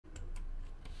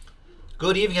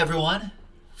Good evening, everyone.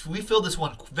 We filled this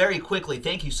one very quickly.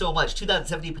 Thank you so much.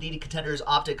 2017 Panini Contenders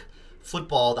Optic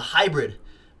Football, the hybrid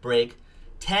break.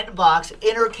 10-box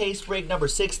inner case break number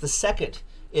 6, the second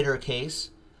inner case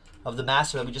of the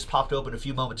master that we just popped open a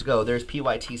few moments ago. There's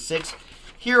PYT 6.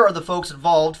 Here are the folks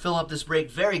involved filling up this break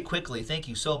very quickly. Thank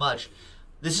you so much.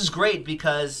 This is great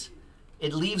because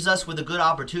it leaves us with a good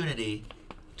opportunity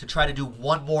to try to do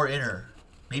one more inner,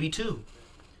 maybe two.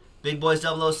 Big Boys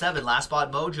 007, Last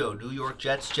Spot Mojo, New York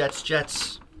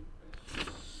Jets.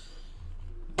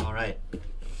 All right.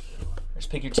 Let's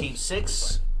pick your team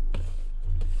 6.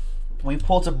 We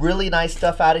pulled some really nice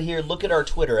stuff out of here. Look at our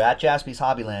Twitter, at Jaspys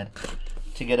Hobbyland,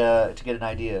 to get an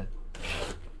idea.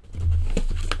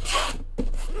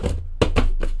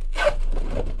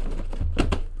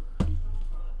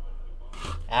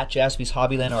 At Jaspys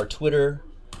Hobbyland, our Twitter.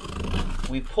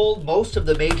 We pulled most of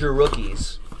the major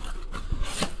rookies.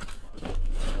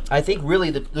 I think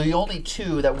really the only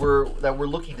two that we're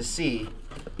looking to see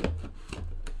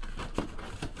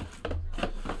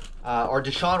are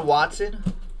Deshaun Watson.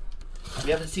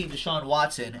 We haven't seen Deshaun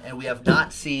Watson, and we have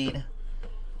not seen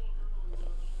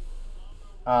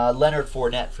Leonard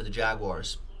Fournette for the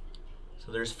Jaguars.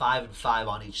 So there's 5 and 5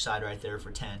 on each side right there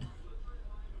for 10.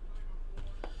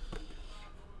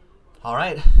 All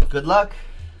right, good luck.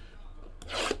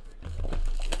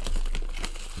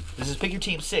 This is pick your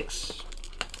team 6.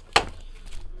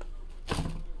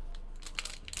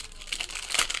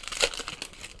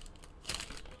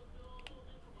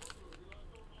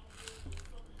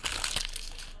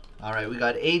 All right, we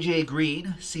got AJ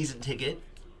Green, season ticket.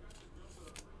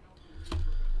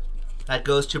 That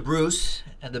goes to Bruce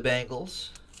and the Bengals.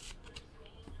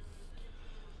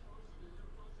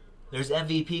 There's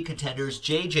MVP contenders,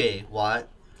 JJ Watt.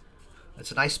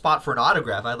 That's a nice spot for an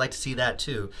autograph. I'd like to see that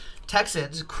too.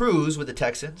 Texans, Cruz with the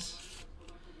Texans.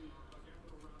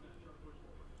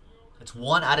 That's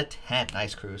 1 out of 10.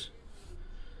 Nice, Cruz.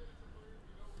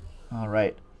 All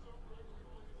right.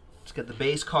 Let's get the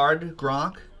base card,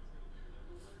 Gronk.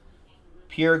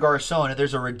 Pierre Garçon, and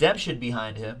there's a redemption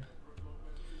behind him.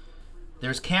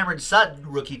 There's Cameron Sutton,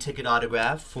 rookie ticket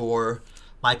autograph for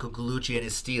Michael Gallucci and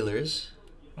his Steelers.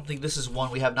 I don't think this is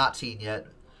one we have not seen yet,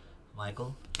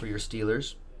 Michael, for your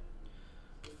Steelers.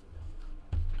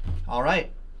 All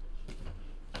right.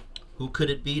 Who could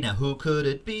it be now? Who could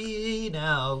it be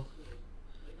now?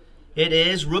 It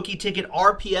is rookie ticket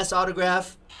RPS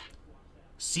autograph,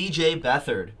 CJ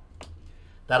Beathard.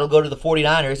 That'll go to the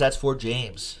 49ers. That's for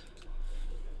James.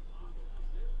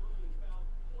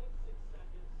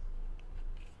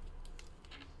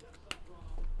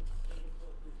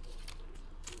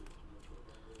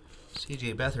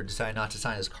 CJ Beathard decided not to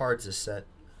sign his cards this set.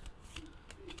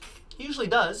 He usually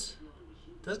does,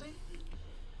 doesn't he?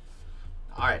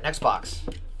 All right, next box.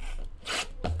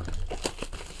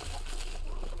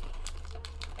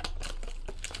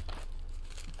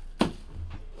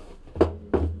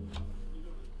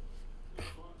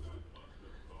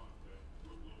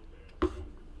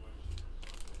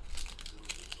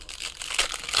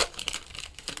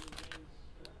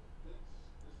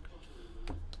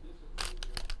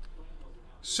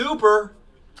 Super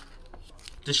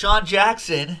Deshaun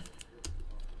Jackson,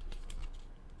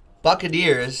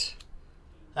 Buccaneers.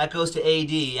 That goes to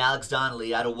AD, Alex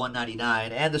Donnelly, out of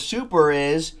 199. And the super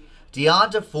is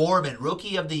Deonta Foreman,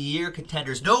 Rookie of the Year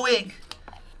contenders. No ink,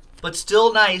 but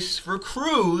still nice for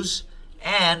Cruz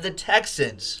and the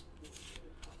Texans.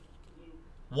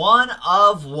 1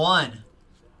 of 1.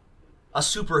 A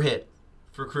super hit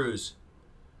for Cruz.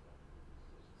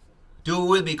 Do it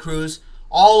with me, Cruz.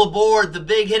 All aboard the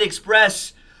Big Hit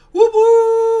Express. Whoop,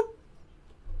 whoop.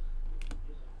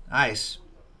 Nice.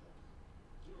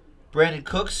 Brandon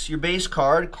Cooks, your base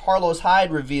card. Carlos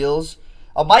Hyde reveals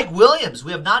a Mike Williams.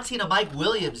 We have not seen a Mike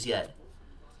Williams yet.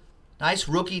 Nice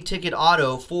rookie ticket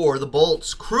auto for the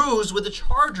Bolts. Cruz with the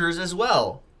Chargers as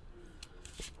well.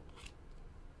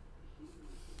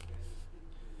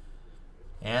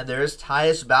 And there's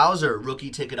Tyus Bowser, rookie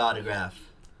ticket autograph.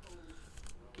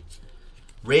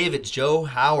 Ravens, Joe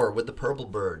Howard with the Purple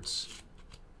Birds.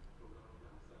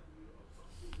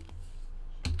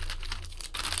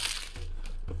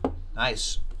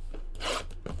 Nice.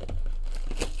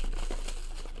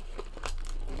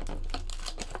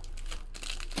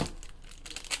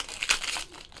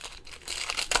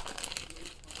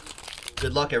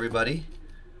 Good luck, everybody.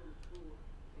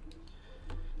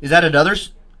 Is that another?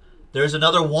 There's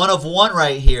another 1 of 1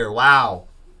 right here. Wow.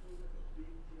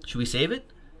 Should we save it?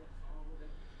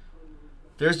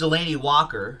 There's Delaney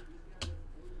Walker.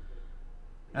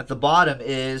 At the bottom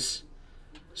is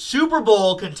Super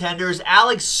Bowl contenders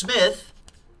Alex Smith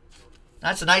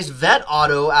That's a nice vet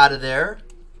auto out of there.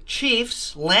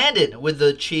 Chiefs, Landon with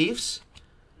the Chiefs.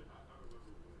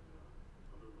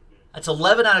 That's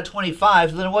 11 out of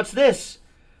 25. Then what's this?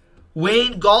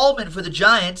 Wayne Gallman for the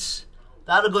Giants.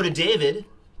 That'll go to David.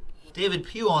 David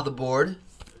Pugh on the board.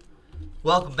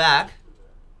 Welcome back.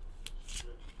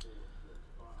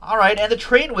 All right, and the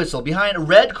train whistle behind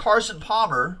Red Carson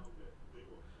Palmer.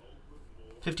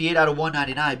 58 out of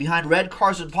 199. Behind Red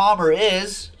Carson Palmer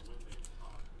is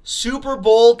Super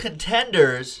Bowl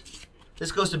contenders.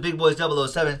 This goes to Big Boys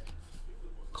 007.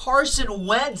 Carson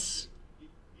Wentz.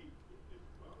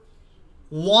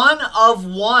 1 of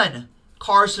 1.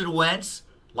 Carson Wentz,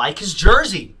 like his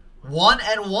jersey. 1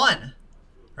 and 1.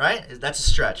 Right? That's a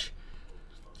stretch.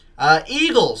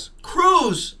 Eagles.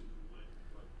 Cruz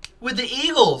with the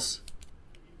Eagles.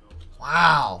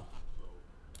 Wow.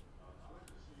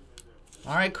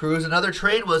 All right, Cruz, another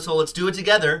train whistle. Let's do it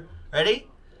together. Ready?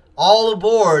 All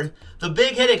aboard the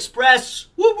Big Hit Express.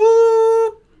 Whoop,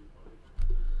 whoop.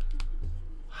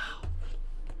 Wow.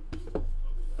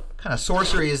 What kind of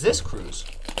sorcery is this, Cruz?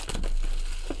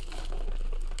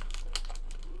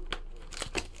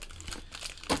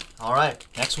 All right,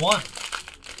 next one.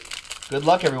 Good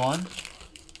luck, everyone.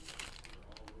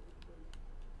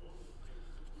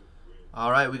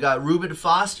 All right, we got Reuben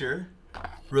Foster,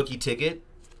 rookie ticket.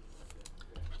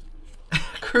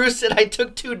 Cruz said, I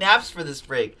took 2 naps for this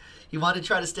break. He wanted to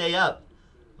try to stay up.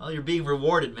 Well, you're being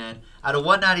rewarded, man. Out of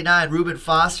 199, Reuben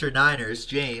Foster, Niners,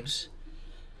 James.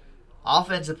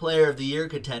 Offensive Player of the Year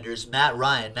contenders, Matt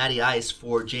Ryan, Matty Ice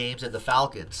for James and the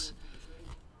Falcons.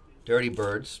 Dirty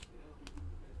Birds.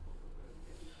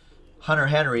 Hunter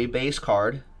Henry, base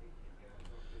card.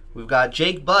 We've got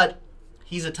Jake Butt.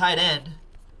 He's a tight end.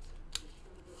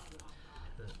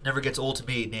 Never gets old to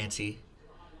me, Nancy.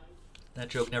 That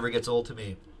joke never gets old to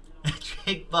me.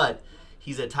 Jake Butt.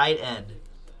 He's a tight end.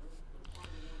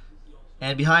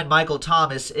 And behind Michael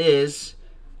Thomas is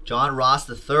John Ross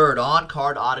III,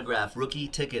 on-card autograph. Rookie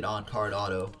ticket on-card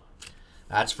auto.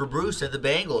 That's for Bruce and the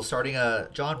Bengals, starting a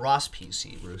John Ross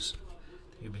PC, Bruce.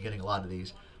 You've been getting a lot of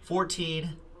these.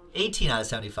 18 out of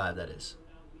 75, that is.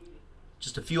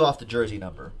 Just a few off the jersey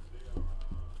number.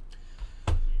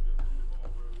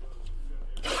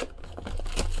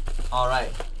 All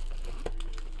right.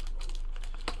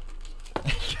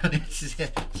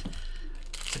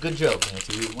 It's a good joke,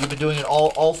 Nancy. We've been doing it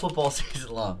all football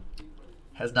season long.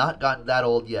 Has not gotten that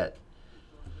old yet.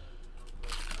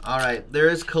 All right. There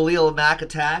is Khalil Mack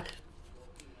attack.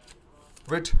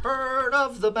 Return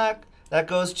of the Mack. That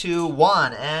goes to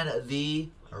Juan and the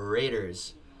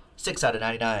Raiders. 6 out of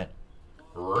 99.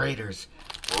 Raiders.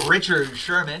 Richard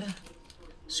Sherman.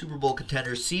 Super Bowl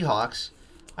contender Seahawks.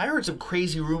 I heard some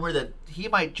crazy rumor that he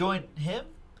might join him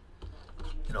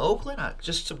in Oakland.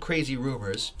 Just some crazy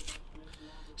rumors.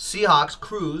 Seahawks,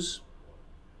 Cruz.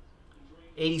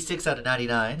 86 out of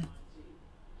 99.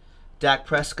 Dak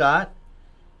Prescott.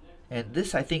 And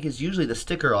this, I think, is usually the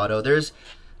sticker auto. There's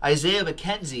Isaiah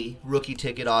McKenzie, rookie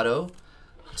ticket auto.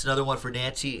 It's another one for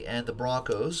Nancy and the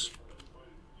Broncos.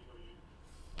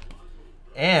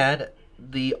 And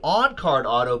the on-card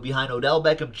auto behind Odell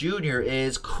Beckham Jr.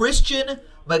 is Christian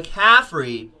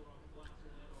McCaffrey,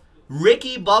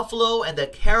 Ricky Buffalo, and the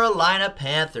Carolina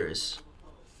Panthers.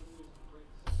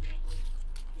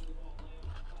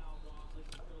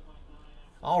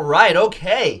 All right,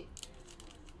 okay.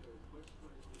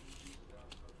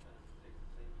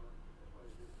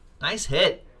 Nice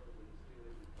hit.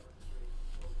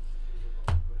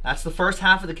 That's the first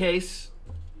half of the case.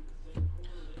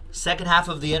 Second half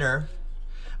of the inner.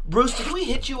 Bruce, did we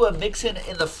hit you a mix-in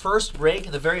the first break?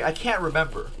 I can't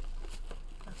remember.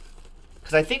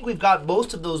 Because I think we've got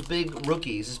most of those big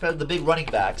rookies, especially the big running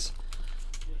backs.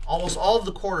 Almost all of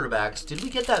the quarterbacks. Did we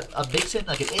get a mix-in,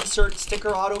 like an insert sticker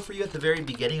auto for you at the very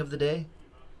beginning of the day?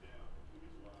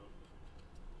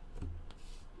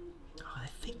 Oh, I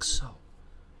think so.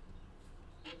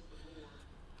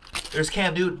 There's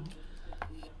Cam Newton.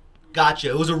 Gotcha.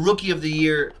 It was a rookie of the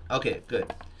year. Okay,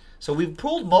 good. So we've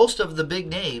pulled most of the big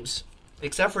names,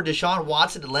 except for Deshaun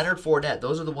Watson and Leonard Fournette.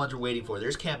 Those are the ones we're waiting for.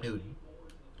 There's Cam Newton.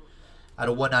 Out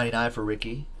of 199 for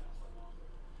Ricky.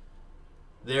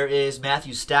 There is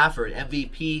Matthew Stafford,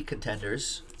 MVP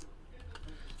contenders.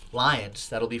 Lions.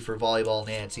 That'll be for volleyball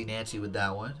Nancy. Nancy with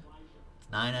that one.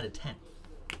 9 out of 10.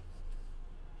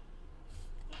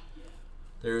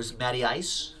 There's Matty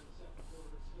Ice.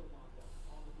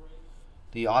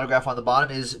 The autograph on the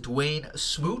bottom is Dwayne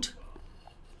Smoot.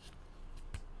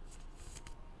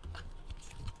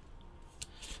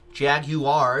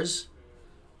 Jaguars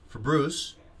for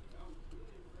Bruce.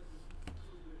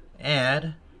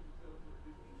 And,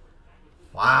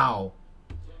 wow,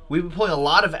 We've been pulling a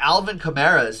lot of Alvin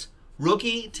Kamara's.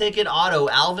 Rookie ticket auto,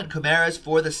 Alvin Kamara's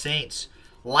for the Saints.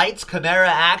 Lights Kamara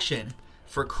action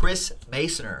for Chris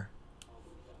Masoner.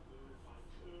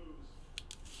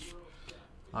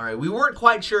 All right, we weren't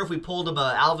quite sure if we pulled him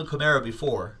Alvin Kamara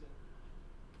before.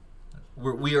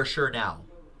 We are sure now.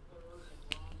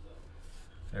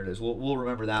 There it is. We'll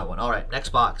remember that one. All right,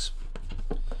 next box.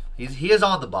 He is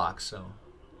on the box, so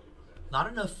not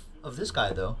enough of this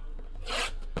guy though.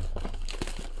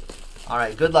 All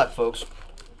right, good luck, folks.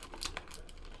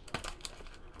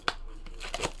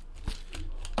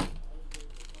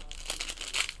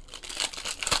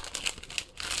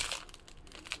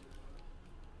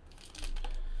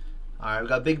 All right, we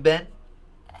got Big Ben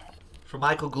for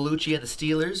Michael Gallucci and the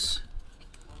Steelers.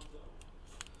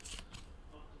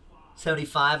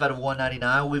 75 out of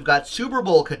 199. We've got Super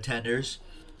Bowl contenders.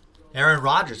 Aaron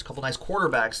Rodgers, a couple nice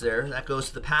quarterbacks there. That goes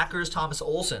to the Packers. Thomas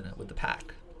Olsen with the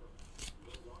pack.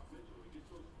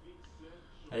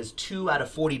 That is 2 out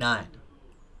of 49.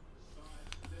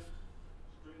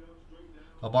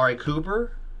 Amari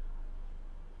Cooper.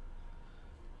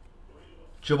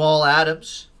 Jamal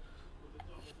Adams.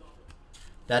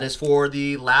 That is for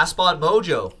the Last Spot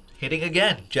Mojo. Hitting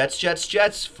again. Jets, Jets,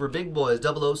 Jets for Big Boys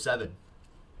 007.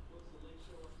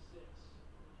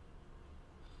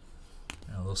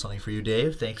 A little something for you,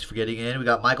 Dave. Thanks for getting in. We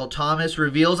got Michael Thomas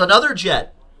reveals another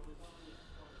Jet.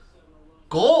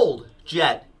 Gold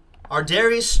Jet.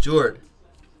 Ardarius Stewart.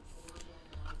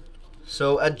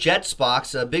 So a Jets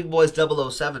box, a Big Boys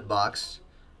 007 box.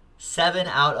 7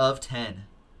 out of 10.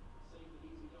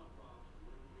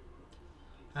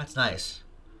 That's nice.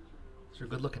 These are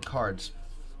good looking cards.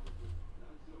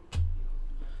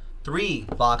 3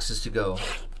 boxes to go.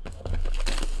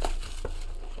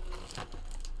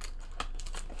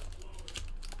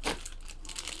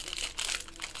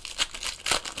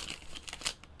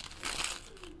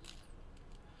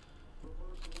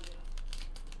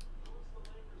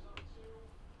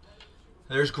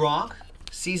 There's Gronk,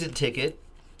 season ticket.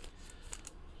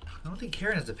 I don't think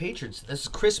Karen has the Patriots. This is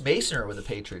Chris Masoner with the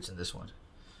Patriots in this one.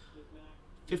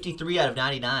 53 out of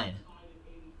 99.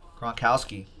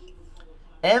 Gronkowski.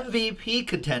 MVP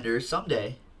contenders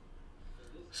someday.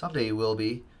 Someday he will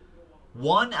be.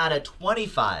 1 out of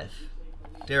 25.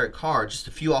 Derek Carr, just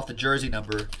a few off the jersey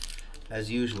number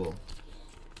as usual.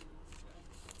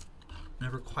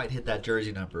 Never quite hit that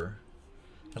jersey number.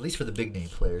 At least for the big name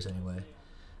players anyway.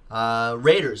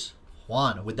 Raiders,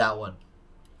 Juan with that one.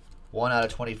 1 out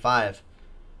of 25.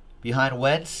 Behind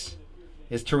Wentz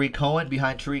is Tariq Cohen.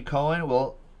 Behind Tariq Cohen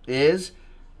we'll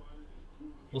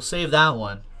save that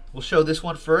one. We'll show this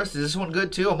one first. Is this one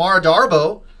good too? Amara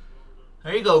Darboh.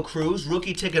 There you go, Cruz.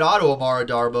 Rookie ticket auto, Amara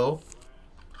Darboh.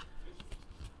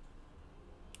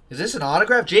 Is this an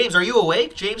autograph? James, are you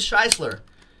awake? James Scheisler.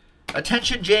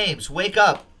 Attention, James. Wake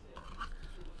up.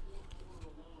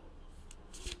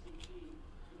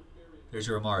 There's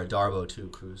your Amara Darboh too,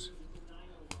 Cruz.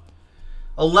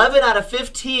 11 out of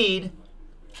 15.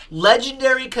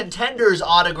 Legendary Contenders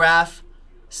autograph.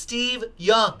 Steve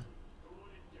Young.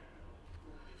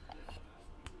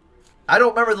 I don't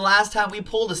remember the last time we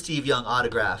pulled a Steve Young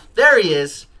autograph. There he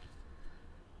is.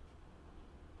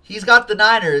 He's got the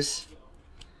Niners.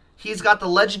 He's got the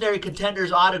Legendary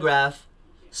Contenders autograph.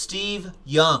 Steve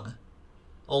Young.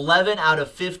 11 out of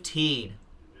 15.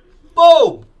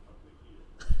 Boom!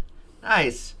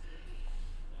 Nice.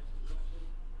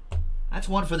 That's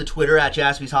one for the Twitter at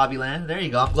Jaspys Hobbyland. There you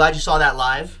go. I'm glad you saw that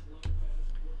live.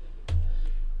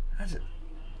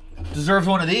 Deserves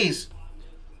one of these.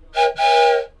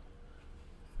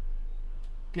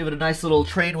 Give it a nice little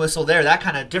train whistle there. That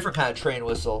kind of different kind of train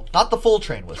whistle. Not the full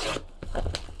train whistle.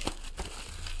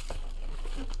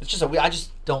 It's just I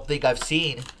just don't think I've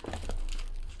seen.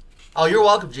 Oh, you're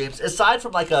welcome, James. Aside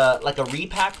from like a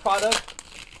repack product,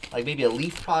 like maybe a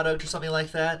Leaf product or something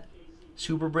like that,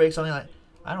 Super Break, something like.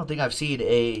 I don't think I've seen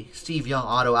a Steve Young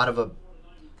auto out of a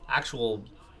actual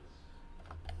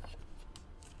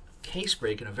case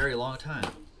break in a very long time.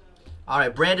 All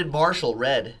right, Brandon Marshall,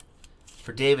 red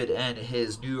for David and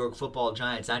his New York Football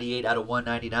Giants, 98 out of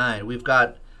 199. We've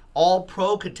got all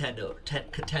pro contenders.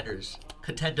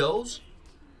 Contendos?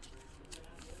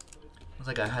 Sounds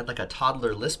like I had like a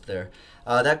toddler lisp there.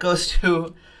 That goes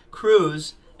to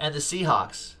Cruz and the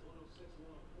Seahawks.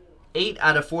 8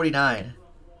 out of 49.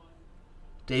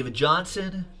 David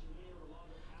Johnson.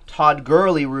 Todd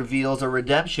Gurley reveals a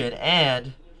redemption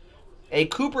and a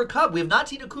Cooper Kupp. We have not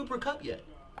seen a Cooper Kupp yet.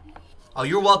 Oh,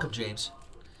 you're welcome, James.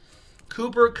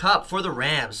 Cooper Kupp for the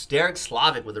Rams. Derek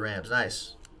Slavic with the Rams.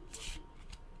 Nice.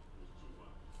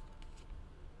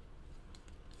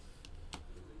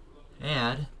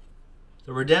 And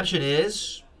the redemption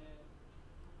is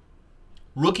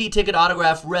Rookie ticket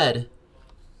autograph red.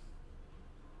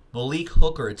 Malik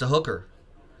Hooker. It's a hooker.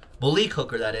 Malik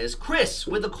Hooker, that is. Chris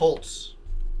with the Colts.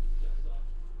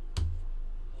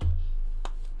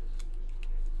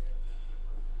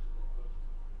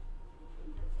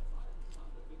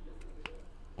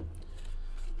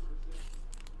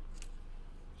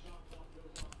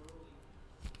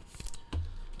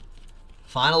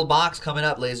 Final box coming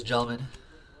up, ladies and gentlemen.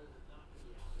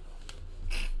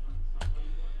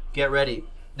 Get ready.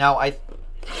 Now,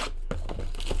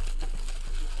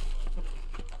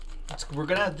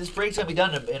 this break's gonna be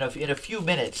done in a few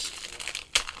minutes.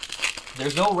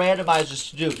 There's no randomizers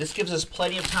to do. This gives us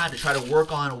plenty of time to try to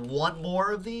work on one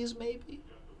more of these, maybe.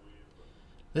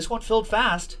 This one filled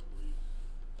fast.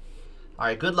 All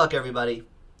right, good luck, everybody.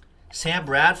 Sam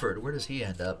Bradford, where does he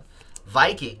end up?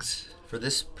 Vikings for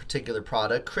this particular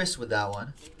product. Chris with that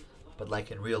one. But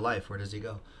like in real life, where does he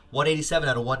go? 187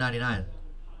 out of 199.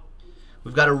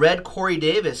 We've got a red Corey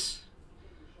Davis.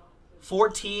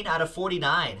 14 out of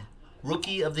 49.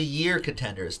 Rookie of the Year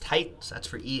contenders. Titans. That's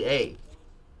for EA.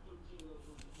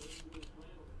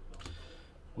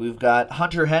 We've got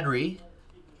Hunter Henry.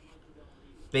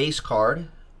 Base card.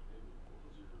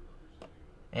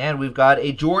 And we've got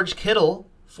a George Kittle.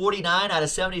 49 out of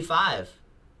 75.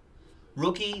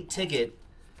 Rookie ticket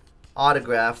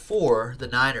autograph for the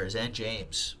Niners and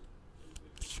James.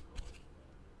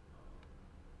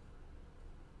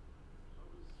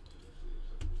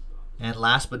 And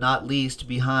last but not least,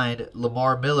 behind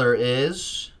Lamar Miller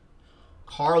is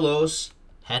Carlos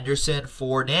Henderson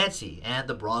for Nancy and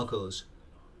the Broncos.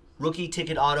 Rookie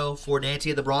ticket auto for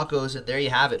Nancy and the Broncos, and there you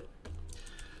have it.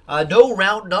 No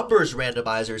round numbers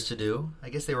randomizers to do. I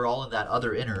guess they were all in that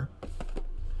other inner.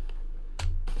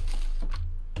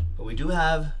 But we do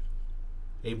have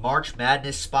a March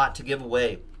Madness spot to give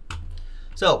away.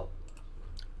 So,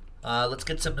 let's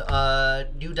get some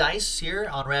new dice here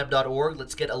on ram.org.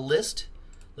 Let's get a list.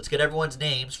 Let's get everyone's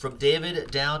names from David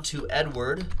down to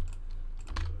Edward.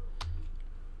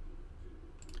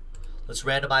 Let's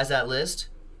randomize that list.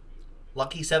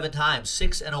 Lucky 7 times.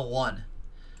 6 and a 1.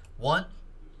 1,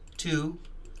 2,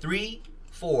 3,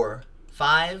 4,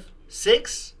 5,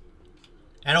 6,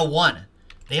 and a 1.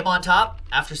 Name on top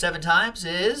after 7 times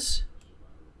is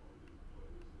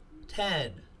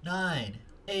 10, 9,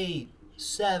 8,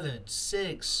 7,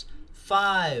 6,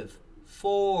 5,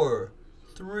 4,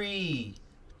 3,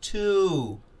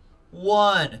 2,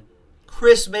 1.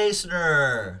 Chris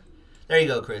Masoner. There you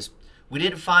go, Chris. We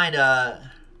didn't find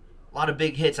a lot of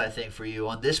big hits, I think, for you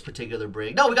on this particular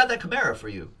break. No, we got that Camara for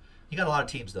you. You got a lot of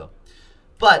teams, though.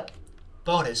 But,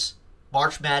 bonus,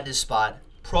 March Madness spot,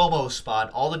 promo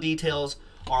spot. All the details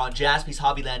are on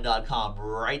JaspysHobbyland.com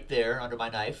right there under my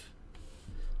knife.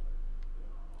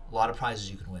 A lot of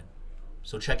prizes you can win.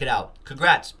 So check it out.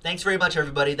 Congrats. Thanks very much,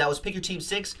 everybody. That was Pick Your Team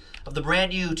 6 of the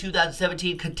brand new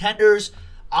 2017 Contenders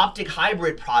Optic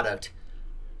Hybrid product.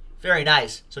 Very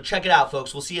nice. So check it out,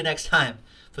 folks. We'll see you next time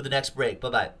for the next break.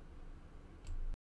 Bye-bye.